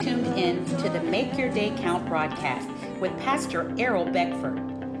in to the Make Your Day Count broadcast with Pastor Errol Beckford,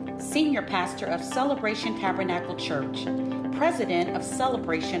 Senior Pastor of Celebration Tabernacle Church, President of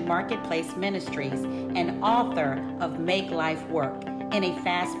Celebration Marketplace Ministries, and author of Make Life Work in a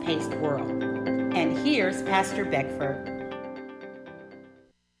Fast-Paced World. And here's Pastor Beckford.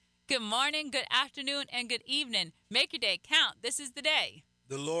 Good morning, good afternoon, and good evening. Make your day count. This is the day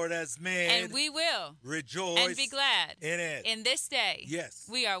the Lord has made, and we will rejoice and be glad in it. In this day. Yes.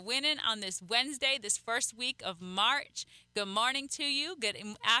 We are winning on this Wednesday, this first week of March. Good morning to you, good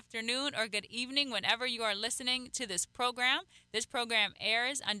afternoon, or good evening whenever you are listening to this program. This program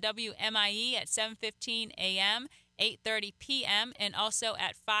airs on WMIE at 7:15 a.m., 8:30 p.m., and also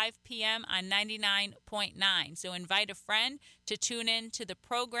at 5 p.m. on 99.9. So invite a friend to tune in to the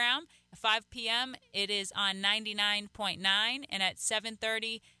program. At 5 p.m., it is on 99.9, and at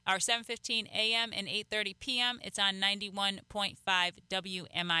 7:15 a.m. and 8:30 p.m., it's on 91.5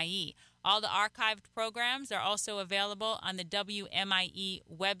 WMIE. All the archived programs are also available on the WMIE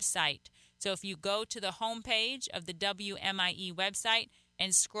website. So if you go to the homepage of the WMIE website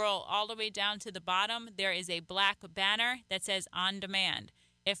and scroll all the way down to the bottom, there is a black banner that says On Demand.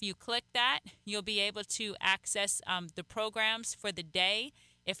 If you click that, you'll be able to access the programs for the day.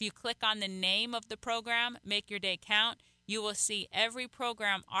 If you click on the name of the program, Make Your Day Count, you will see every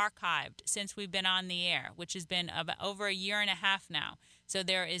program archived since we've been on the air, which has been about over a year and a half now. So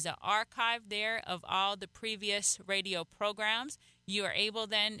there is an archive there of all the previous radio programs. You are able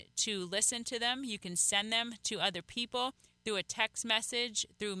then to listen to them. You can send them to other people through a text message,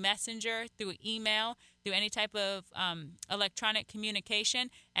 through Messenger, through email, through any type of electronic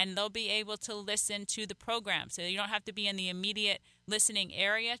communication, and they'll be able to listen to the program. So you don't have to be in the immediate listening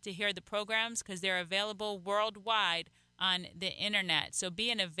area to hear the programs because they're available worldwide on the internet. So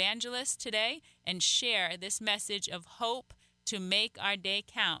be an evangelist today and share this message of hope to make our day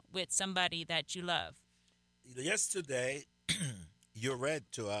count with somebody that you love. Yesterday, you read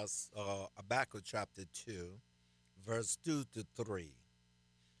to us Habakkuk chapter 2, verse 2 to 3.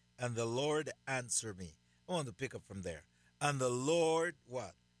 And the Lord answered me. I want to pick up from there. And the Lord,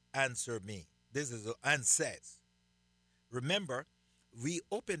 what? Answered me. This is, and says. Remember, we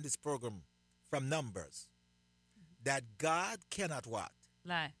opened this program from Numbers. That God cannot what?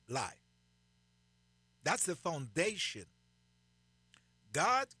 Lie. That's the foundation.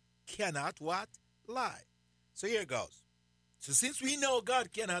 God cannot what? Lie. So here it goes. So since we know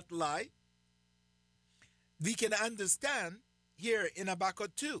God cannot lie, we can understand here in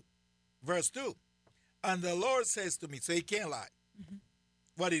Habakkuk 2, verse 2. And the Lord says to me, so he can't lie. Mm-hmm.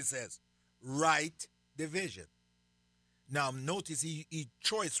 What he says, write the vision. Now notice he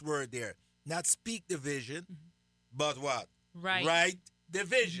choice word there. Not speak the vision, but what? Write the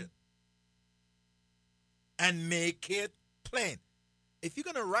vision. And make it plain. If you're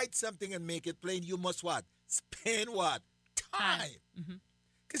going to write something and make it plain, you must what? Spend what? Time.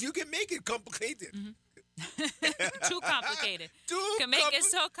 Because you can make it complicated. Too complicated. You can make it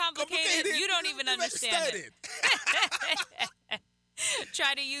so complicated you don't even understand it.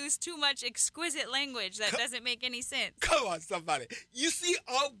 Try to use too much exquisite language that doesn't make any sense. Come on, somebody. You see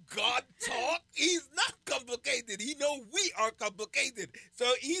how God talk? He's not complicated. He know we are complicated.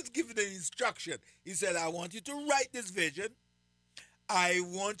 So he's giving an instruction. He said, I want you to write this vision. I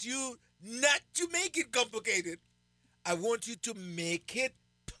want you not to make it complicated. I want you to make it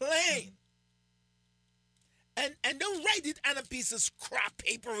plain. And don't write it on a piece of scrap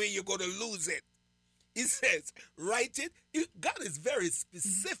paper where you're going to lose it. He says, write it. God is very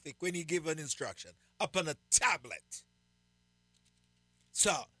specific when he gives an instruction upon a tablet.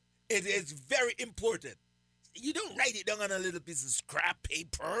 So it is very important. You don't write it down on a little piece of scrap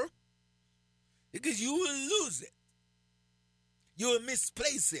paper because you will lose it. You will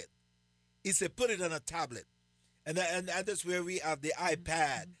misplace it. He said, put it on a tablet. And that's where we have the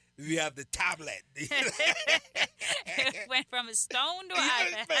iPad. We have the tablet. It went from a stone to an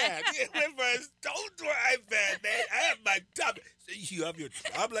iPad. It went from a stone to an iPad, man. I have my tablet. So you have your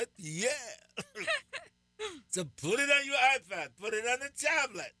tablet? Yeah. So put it on your iPad. Put it on the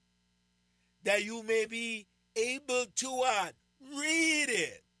tablet. That you may be able to what? Read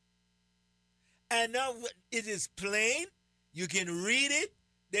it. And now it is plain. You can read it.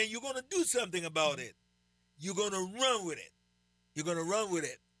 Then you're going to do something about it. You're going to run with it. You're going to run with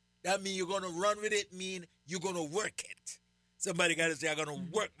it. That means you're going to run with it, mean you're going to work it. Somebody got to say, I'm going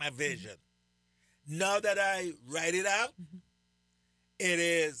to work my vision. Now that I write it out, it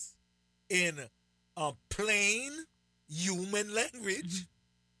is in a plain human language,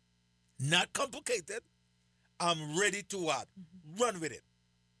 not complicated. I'm ready to what? Run with it.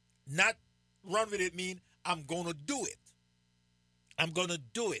 Not run with it mean I'm going to do it. I'm going to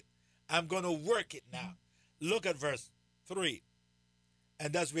do it. I'm going to work it now. Look at verse 3.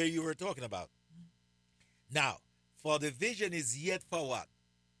 And that's where you were talking about. Now, for the vision is yet for what?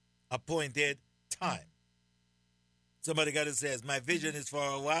 Appointed time. Somebody got to say, my vision is for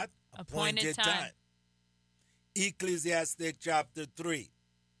what? Appointed time. Ecclesiastes chapter 3.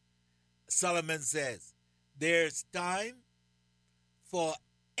 Solomon says, there's time for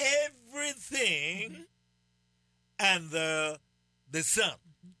everything and the sun.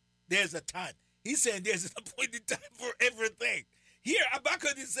 There's a time. He's saying there's an appointed time for everything. Here,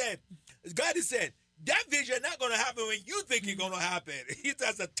 Habakkuk is saying, God is saying, that vision not going to happen when you think it's going to happen. It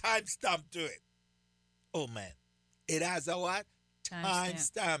has a time stamp to it. Oh, man. It has a what? Time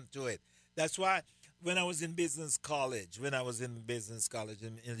stamp to it. That's why when I was in business college, in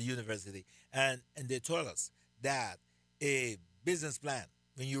the university, and they told us that a business plan,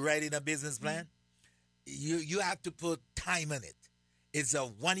 when you're writing a business plan, you have to put time in it. It's a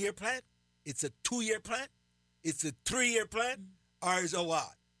 1-year plan, it's a 2-year plan, it's a 3-year plan, or it's a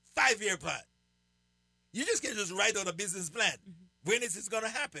what? 5-year plan. You just can't just write on a business plan. When is this going to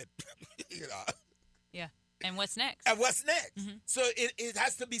happen? You know. Yeah. And what's next? So it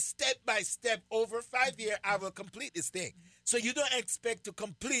has to be step by step. Over 5 years, I will complete this thing. So you don't expect to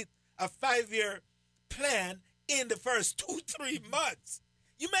complete a 5-year plan in the first 2-3 months.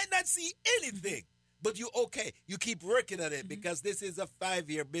 You might not see anything, but you keep working at it because this is a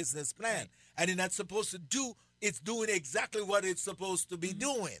 5-year business plan. Right. And you're not supposed to it's doing exactly what it's supposed to be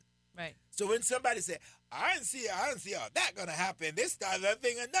doing. Right. So when somebody say, I don't see how that going to happen this time, that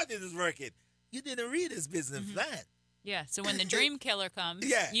thing, and nothing is working. You didn't read his business plan. Yeah, so when the dream killer comes,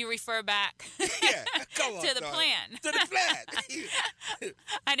 you refer back to the plan. To the plan.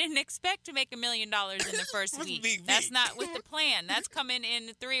 I didn't expect to make $1 million in the first week. That's not with the plan. That's coming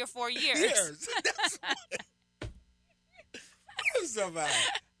in 3 or 4 years. Somebody,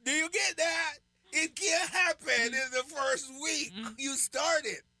 do you get that? It can't happen in the first week you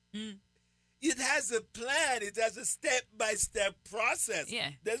started. It has a plan. It has a step-by-step process. Yeah.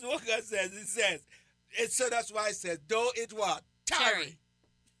 That's what God says. It says. And so that's why it says, though it what? Tarry.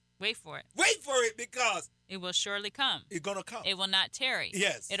 Wait for it. Wait for it because it will surely come. It's going to come. It will not tarry.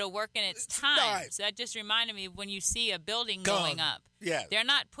 Yes. It'll work in its time. So that just reminded me of when you see a building going up. Yes. They're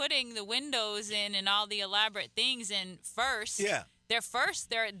not putting the windows in and all the elaborate things in first. Yeah.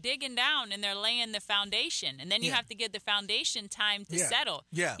 They're digging down and they're laying the foundation. And then you have to give the foundation time to settle.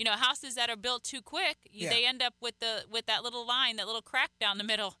 Yeah. You know, houses that are built too quick, they end up with that little line, that little crack down the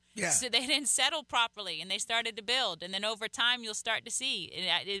middle. Yeah. So they didn't settle properly and they started to build. And then over time, you'll start to see.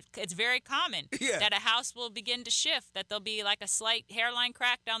 It's very common that a house will begin to shift, that there'll be like a slight hairline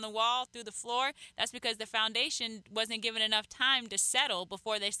crack down the wall through the floor. That's because the foundation wasn't given enough time to settle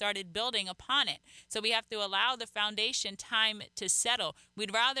before they started building upon it. So we have to allow the foundation time to settle.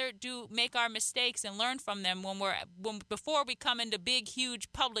 We'd rather make our mistakes and learn from them before we come into big,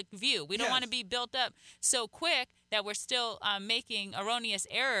 huge public view. We don't want to be built up so quick that we're still making erroneous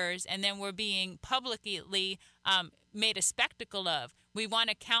errors and then we're being publicly made a spectacle of. We want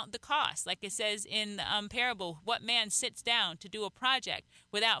to count the cost. Like it says in the parable, what man sits down to do a project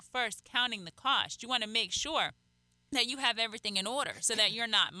without first counting the cost? You want to make sure that you have everything in order so that you're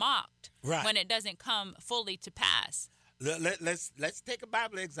not mocked when it doesn't come fully to pass. Let's take a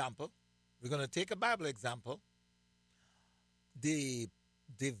Bible example. We're going to take a Bible example. The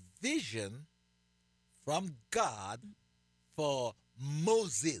vision from God for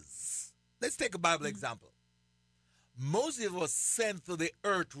Moses. Let's take a Bible example. Moses was sent to the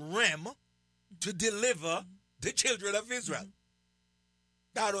earth realm to deliver the children of Israel.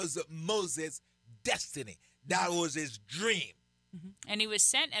 That was Moses' destiny. That was his dream. And he was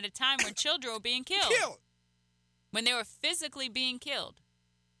sent at a time when children were being killed. When they were physically being killed.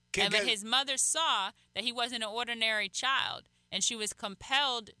 But his mother saw that he wasn't an ordinary child, and she was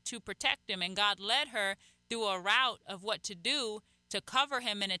compelled to protect him, and God led her through a route of what to do to cover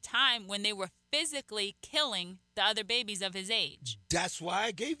him in a time when they were physically killing the other babies of his age. That's why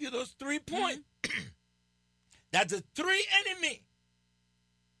I gave you those 3 points. That the 3 enemy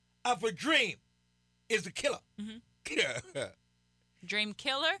of a dream is the killer. Dream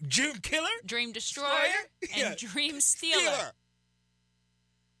killer, dream destroyer, and dream stealer.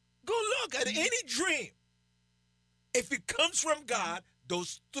 Go look at any dream. If it comes from God,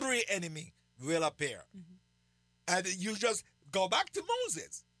 those 3 enemies will appear. And you just go back to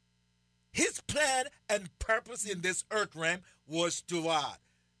Moses. His plan and purpose in this earth realm was to what?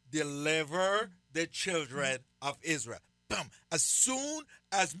 Deliver the children of Israel. Boom. As soon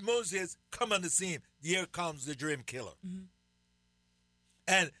as Moses come on the scene, here comes the dream killer.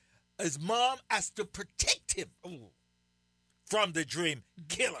 And his mom has to protect him from the dream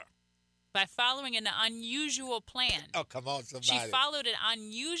killer. By following an unusual plan. Oh, come on, somebody. She followed an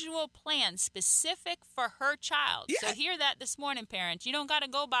unusual plan specific for her child. Yeah. So hear that this morning, parents. You don't got to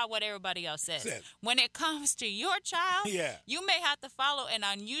go by what everybody else says. Says. When it comes to your child, Yeah. you may have to follow an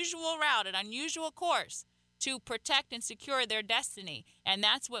unusual route, an unusual course to protect and secure their destiny. And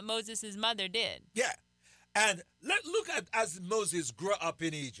that's what Moses' mother did. Yeah. And look at as Moses grew up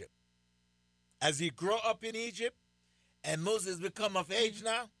in Egypt. As he grew up in Egypt and Moses become of age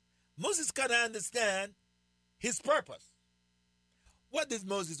now, Moses kind of understand his purpose. What did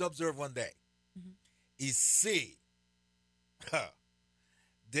Moses observe one day? Mm-hmm. He see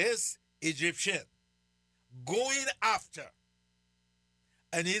this Egyptian going after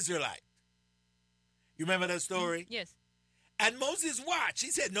an Israelite. You remember that story? Mm-hmm. Yes. And Moses watched. He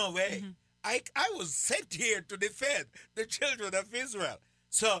said, no way. Mm-hmm. I was sent here to defend the children of Israel.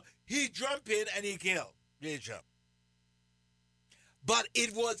 So he jumped in and he killed Egypt. But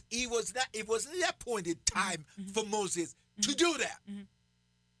it wasn't the appointed time for Moses to do that.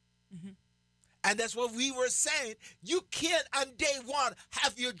 And that's what we were saying. You can't on day one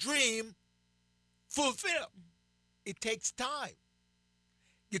have your dream fulfilled. It takes time.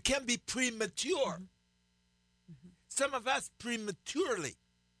 You can't be premature. Some of us prematurely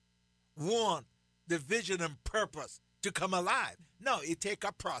want the vision and purpose to come alive. No, it takes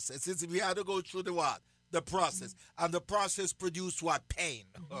a process. We have to go through the what? The process. And the process produced what? Pain.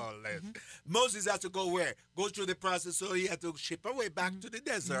 Oh, Moses has to go where? Go through the process, so he had to ship away back to the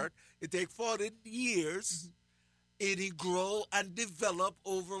desert. It takes 40 years. And he grow and develop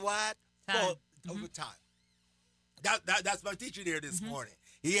over what? Time. Over time. That's my teaching here this morning.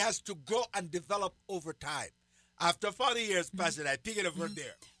 He has to grow and develop over time. After 40 years, Pastor, I pick it up from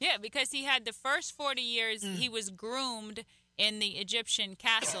there. Yeah, because he had the first 40 years, he was groomed in the Egyptian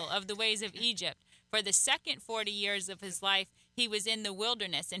castle of the ways of Egypt. For the second 40 years of his life, he was in the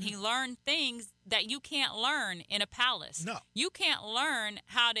wilderness, and he learned things that you can't learn in a palace. No. You can't learn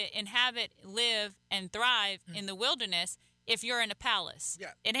how to inhabit, live, and thrive in the wilderness if you're in a palace.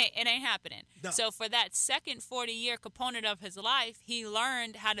 Yeah. It ain't happening. No. So for that second 40-year component of his life, he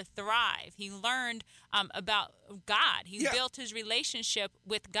learned how to thrive. He learned about God. He built his relationship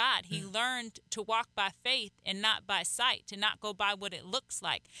with God. He learned to walk by faith and not by sight, to not go by what it looks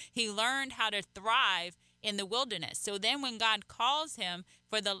like. He learned how to thrive in the wilderness. So then when God calls him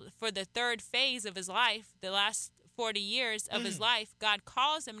for the third phase of his life, the last 40 years of his life, God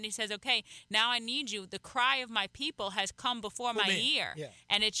calls him and he says, okay, now I need you. The cry of my people has come before my ear. Yeah.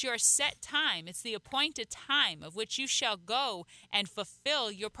 And it's your set time. It's the appointed time of which you shall go and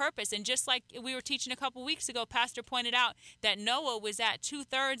fulfill your purpose. And just like we were teaching a couple weeks ago, Pastor pointed out that Noah was at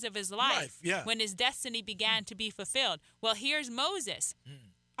 2/3 of his life when his destiny began to be fulfilled. Well, here's Moses.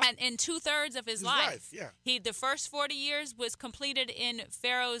 And in 2/3 of his life, the first 40 years was completed in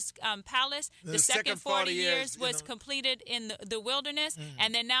Pharaoh's palace. The second 40 years was completed in the wilderness.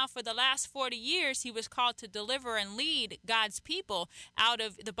 And then now for the last 40 years, he was called to deliver and lead God's people out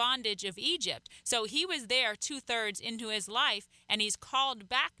of the bondage of Egypt. So he was there 2/3 into his life, and he's called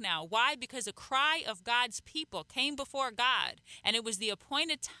back now. Why? Because a cry of God's people came before God, and it was the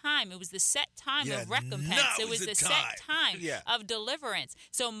appointed time. It was the set time of recompense. It was the set time of deliverance.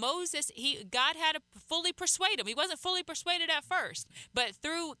 So Moses, God had to fully persuade him. He wasn't fully persuaded at first, but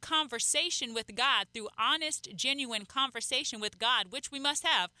through conversation with God, through honest, genuine conversation with God, which we must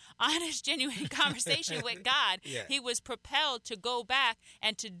have, honest, genuine conversation with God, he was propelled to go back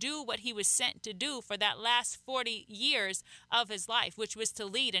and to do what he was sent to do for that last 40 years of his life, which was to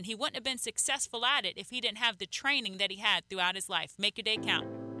lead. And he wouldn't have been successful at it if he didn't have the training that he had throughout his life. Make your day count.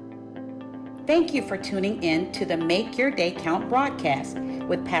 Thank you for tuning in to the Make Your Day Count broadcast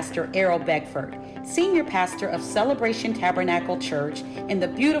with Pastor Errol Beckford, Senior Pastor of Celebration Tabernacle Church in the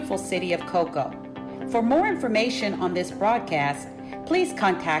beautiful city of Cocoa. For more information on this broadcast, please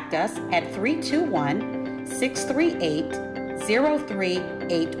contact us at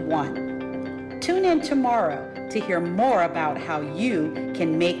 321-638-0381. Tune in tomorrow to hear more about how you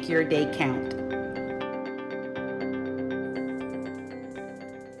can make your day count.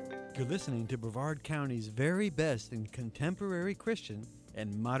 You're listening to Brevard County's very best in contemporary Christian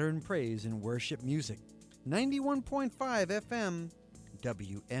and modern praise and worship music. 91.5 FM,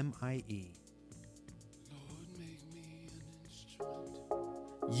 WMIE.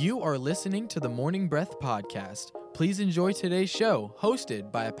 You are listening to the Morning Breath Podcast. Please enjoy today's show,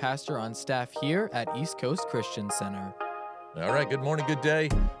 hosted by a pastor on staff here at East Coast Christian Center. All right, good morning, good day.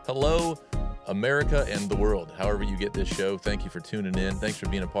 Hello, America and the world. However you get this show, thank you for tuning in. Thanks for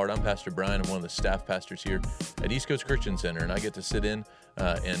being a part. I'm Pastor Brian. I'm one of the staff pastors here at East Coast Christian Center, and I get to sit in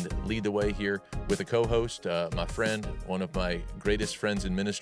and lead the way here with a co-host, my friend, one of my greatest friends in ministry,